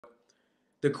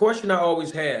the question I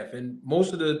always have, and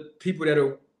most of the people that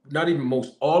are not even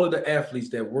most, all of the athletes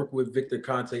that work with Victor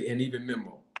Conte and even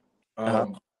Memo, Uh-huh.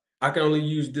 um, I can only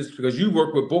use this because you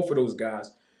work with both of those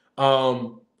guys.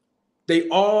 Um, they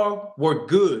all were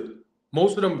good.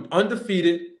 Most of them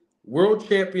undefeated, world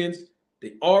champions.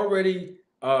 They already,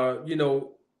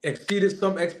 exceeded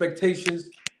some expectations.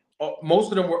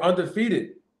 Most of them were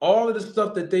undefeated. All of the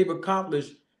stuff that they've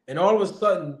accomplished, and all of a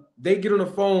sudden they get on the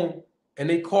phone and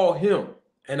they call him.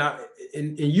 And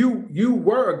you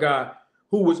were a guy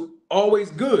who was always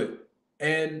good.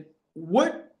 And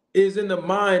what is in the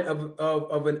mind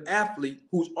of an athlete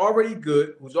who's already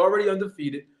good, who's already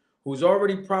undefeated, who's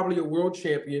already probably a world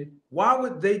champion? Why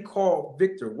would they call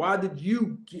Victor? Why did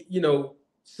you,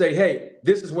 say, hey,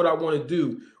 this is what I want to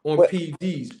do on Well,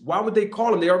 PEDs? Why would they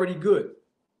call him? They're already good.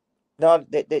 no,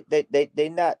 they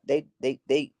not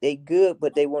they good,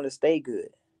 but they want to stay good.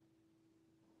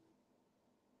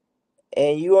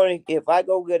 And you only if I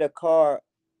go get a car,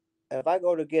 if I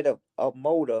go to get a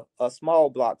motor, a small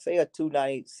block, say a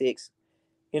 296,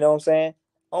 you know what I'm saying?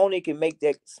 Only can make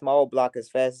that small block as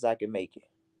fast as I can make it.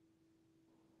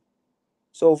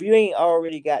 So if you ain't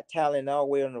already got talent all the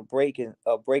way on the breaking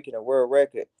a world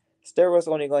record, steroids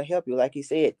only gonna help you. Like he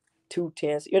said, 2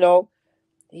 tenths.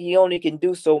 He only can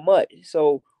do so much.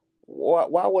 So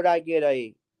why would I get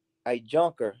a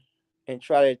junker and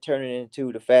try to turn it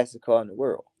into the fastest car in the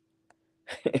world?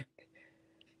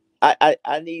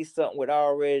 I need something with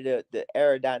already the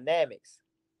aerodynamics,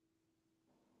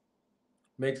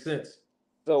 Makes sense.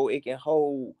 so it can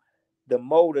hold the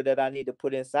motor that I need to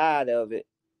put inside of it,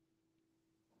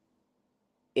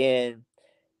 and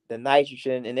the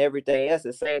nitrogen and everything else.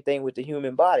 The same thing with the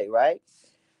human body, right?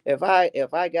 If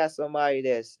I got somebody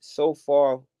that's so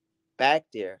far back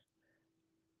there,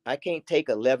 I can't take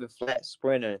 11 flat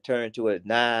sprinter and turn into a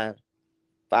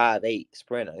 9.58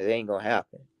 sprinter. It ain't gonna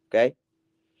happen. Okay,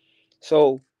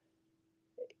 so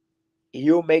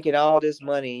you're making all this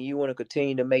money and you want to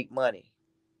continue to make money,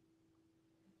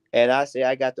 and I say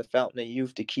I got the fountain of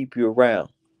youth to keep you around.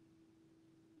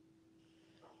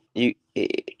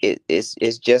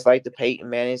 It's just like the Peyton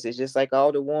Mannings. It's just like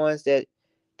all the ones that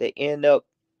end up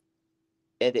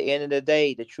at the end of the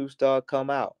day, the true star come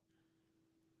out.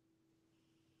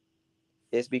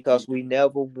 It's because we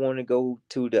never want to go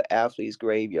to the athlete's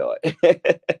graveyard,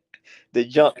 the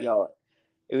junkyard.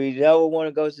 We never want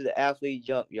to go to the athlete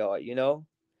junkyard.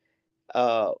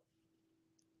 Uh,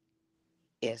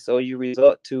 and so you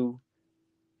resort to,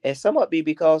 and somewhat be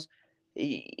because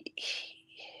he-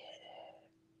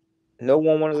 no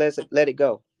one want to let it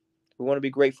go. We want to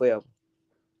be great forever.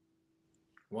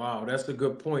 Wow, that's a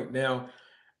good point. Now,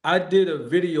 I did a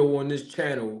video on this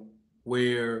channel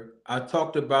where I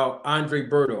talked about Andre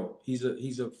Berto. He's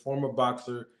a former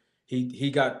boxer. He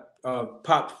got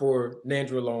popped for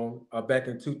nandrolone back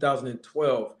in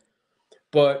 2012.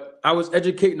 But I was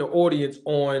educating the audience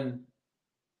on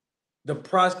the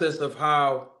process of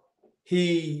how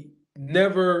he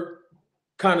never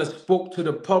kind of spoke to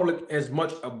the public as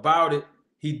much about it.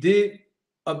 He did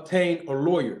obtain a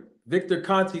lawyer. Victor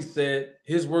Conti said,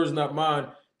 his words, not mine,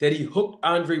 that he hooked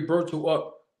Andre Berto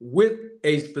up with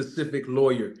a specific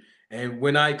lawyer. And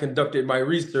when I conducted my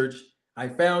research, I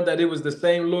found that it was the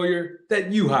same lawyer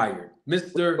that you hired,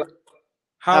 Mr.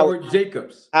 Howard Howard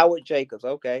Jacobs. Howard Jacobs.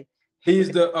 Okay.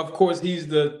 Of course, he's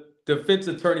the defense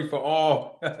attorney for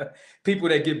all people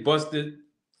that get busted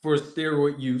for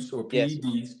steroid use or Yes.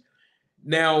 PEDs.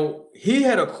 Now, he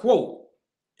had a quote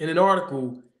in an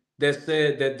article that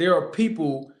said that there are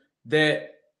people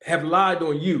that have lied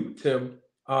on you, Tim,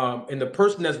 and the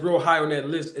person that's real high on that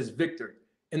list is Victor.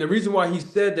 And the reason why he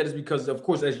said that is because, of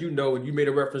course, as you know, and you made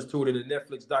a reference to it in the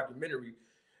Netflix documentary,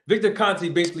 Victor Conti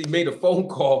basically made a phone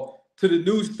call to the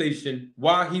news station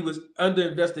while he was under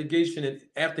investigation and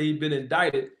after he'd been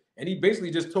indicted, and he basically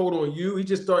just told on you. He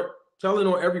just started telling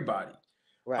on everybody.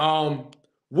 Right. Um,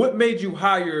 what made you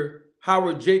hire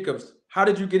Howard Jacobs? How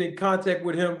did you get in contact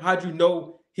with him? How did you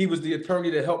know he was the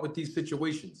attorney to help with these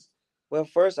situations? Well,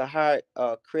 first I hired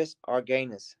Chris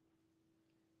Arganis.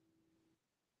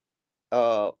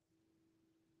 Uh,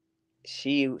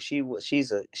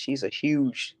 she's a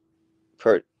huge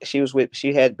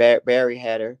Barry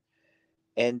had her,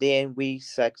 and then we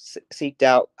seeked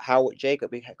out Howard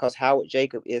Jacob because Howard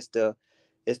Jacob is the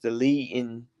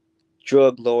leading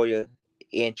drug lawyer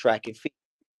in track and field,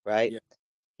 right? Yeah.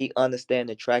 He understands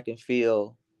the track and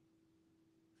field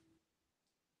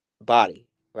body,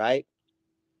 right?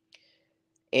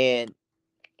 And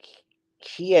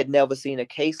he had never seen a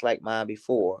case like mine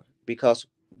before because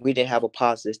we didn't have a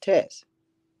positive test.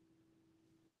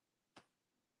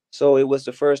 So it was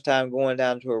the first time going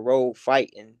down to a road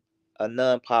fighting a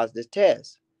non-positive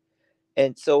test.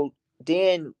 And so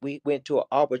then we went to an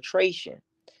arbitration.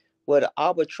 Well, the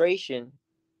arbitration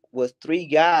was three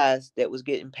guys that was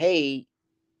getting paid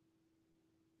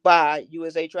by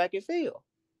USA Track and Field.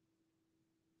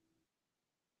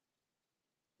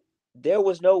 There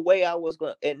was no way I was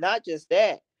going to, and not just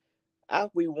that,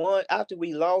 after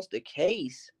we lost the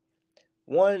case,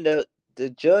 one of the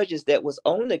judges that was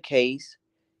on the case,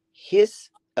 his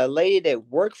a lady that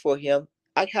worked for him,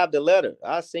 I have the letter.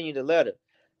 I'll send you the letter.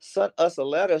 Sent us a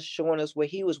letter showing us where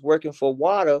he was working for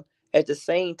water at the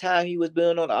same time he was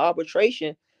being on the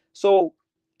arbitration. So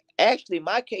actually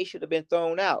my case should have been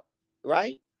thrown out,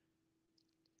 right?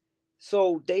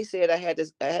 So they said I had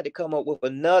to come up with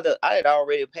another. I had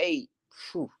already paid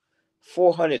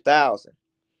 400,000.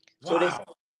 So they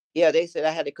Wow. yeah, they said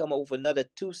I had to come up with another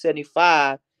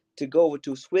 275 to go over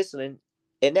to Switzerland,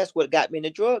 and that's what got me in the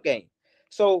drug game.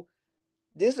 So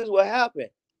this is what happened.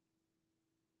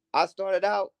 I started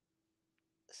out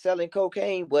selling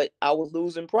cocaine, but I was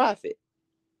losing profit.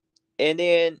 And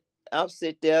then I'm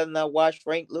sit there and I watch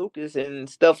Frank Lucas and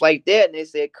stuff like that, and they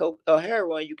said coke or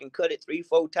heroin, you can cut it 3,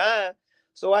 4 times.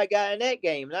 So I got in that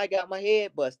game and I got my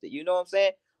head busted. You know what I'm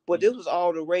saying? But this was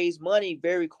all to raise money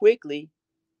very quickly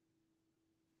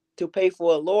to pay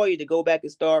for a lawyer to go back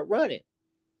and start running.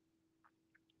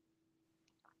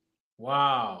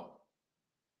 Wow.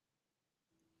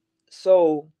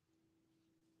 So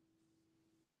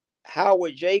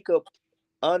Howard Jacob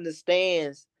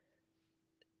understands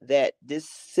that this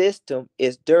system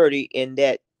is dirty and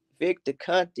that Victor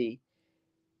Conte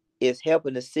is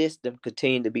helping the system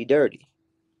continue to be dirty.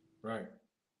 Right.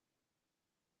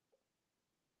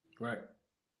 Right.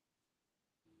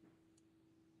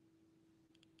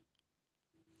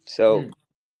 So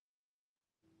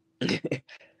Mm.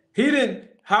 He didn't.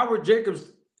 Howard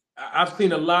Jacobs. I've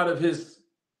seen a lot of his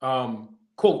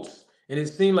quotes, and it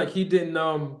seemed like he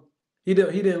didn't. He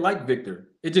didn't like Victor.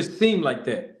 It just seemed like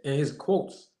that in his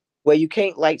quotes. well, you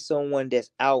can't like someone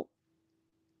that's out.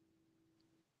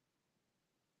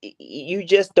 You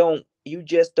just don't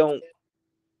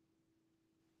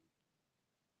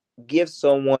give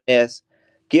someone that's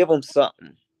give them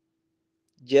something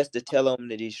just to tell them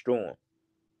to destroy them.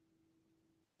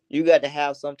 You got to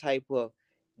have some type of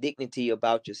dignity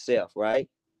about yourself, right?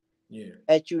 Yeah,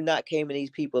 Had you not came in these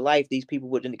people's life, these people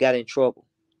wouldn't have got in trouble.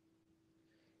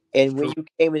 it's And when true. you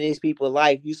came in these people's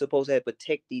life, you supposed to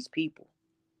protect these people.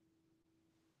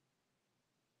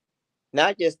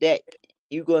 Not just that,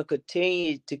 you're going to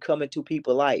continue to come into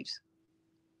people's lives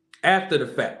After the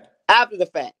fact. after the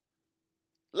fact.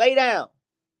 Lay down.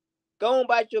 Go on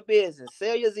about your business.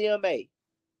 Sell your ZMA.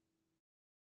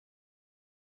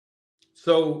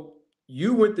 So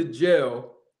you went to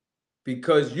jail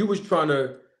because you was trying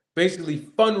to basically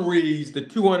fundraise the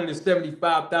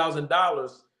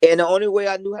 $275,000. And the only way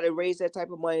I knew how to raise that type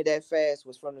of money that fast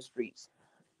was from the streets.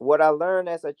 What I learned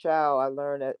as a child, I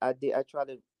learned that I tried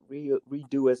to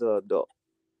redo as an adult.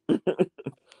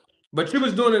 But you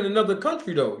was doing it in another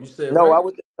country though. You said No,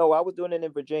 right? I was doing it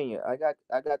in Virginia. I got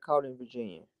caught in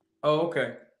Virginia. Oh,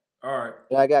 okay. All right.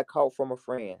 And I got caught from a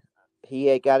friend. He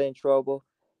had got in trouble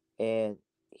and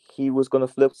he was gonna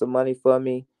flip some money for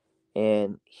me,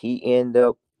 and he ended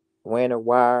up wearing a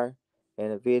wire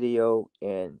and a video,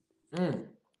 and Mm.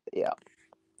 yeah,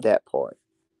 that part.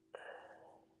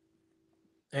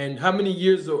 And how many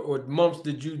years or months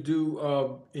did you do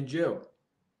in jail?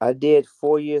 I did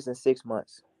 4 years and 6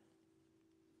 months,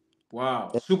 Wow.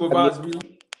 and 5 years, Supervised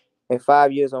release. and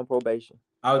 5 years on probation.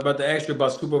 I was about to ask you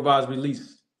about supervised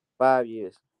release. 5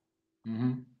 years.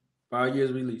 Mm-hmm. 5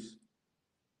 years release.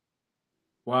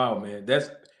 Wow, man. That's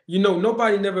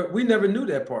nobody never we never knew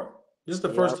that part. This is the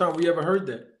Yeah, first time we ever heard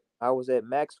that. I was at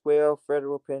Maxwell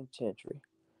Federal Penitentiary.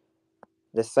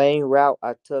 The same route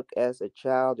I took as a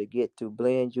child to get to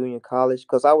Blinn Junior College,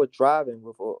 because I was driving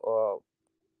with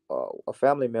a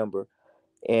family member,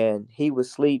 and he was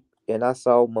asleep, and I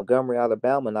saw Montgomery,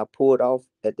 Alabama, and I pulled off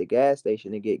at the gas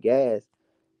station to get gas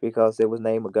because it was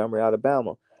named Montgomery,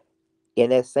 Alabama.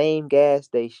 And that same gas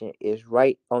station is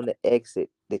right on the exit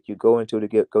that you go into to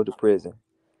go to prison.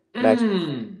 Max,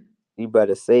 Mm. you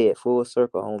better say it full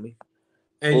circle, homie.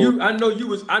 And Full. I know you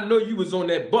was on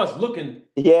that bus looking.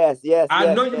 Yes, yes, I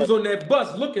yes, know you yes. was on that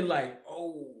bus looking like,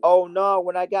 oh. Oh no,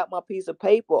 when I got my piece of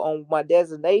paper on my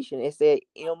designation, it said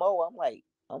MO. I'm like,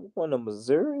 I'm going to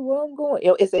Missouri. Where I'm going?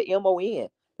 It said MON.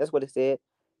 That's what it said.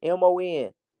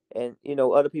 MON. And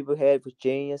other people had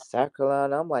Virginia, South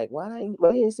Carolina. I'm like, why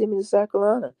didn't send me to South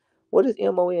Carolina? What is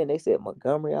MON? They said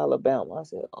Montgomery, Alabama. I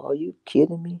said, are you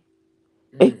kidding me?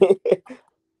 Mm.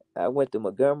 I went to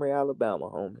Montgomery, Alabama,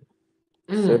 homie.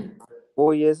 So Mm.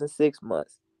 4 years and 6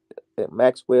 months.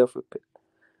 Maxwell.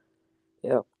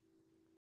 Yeah.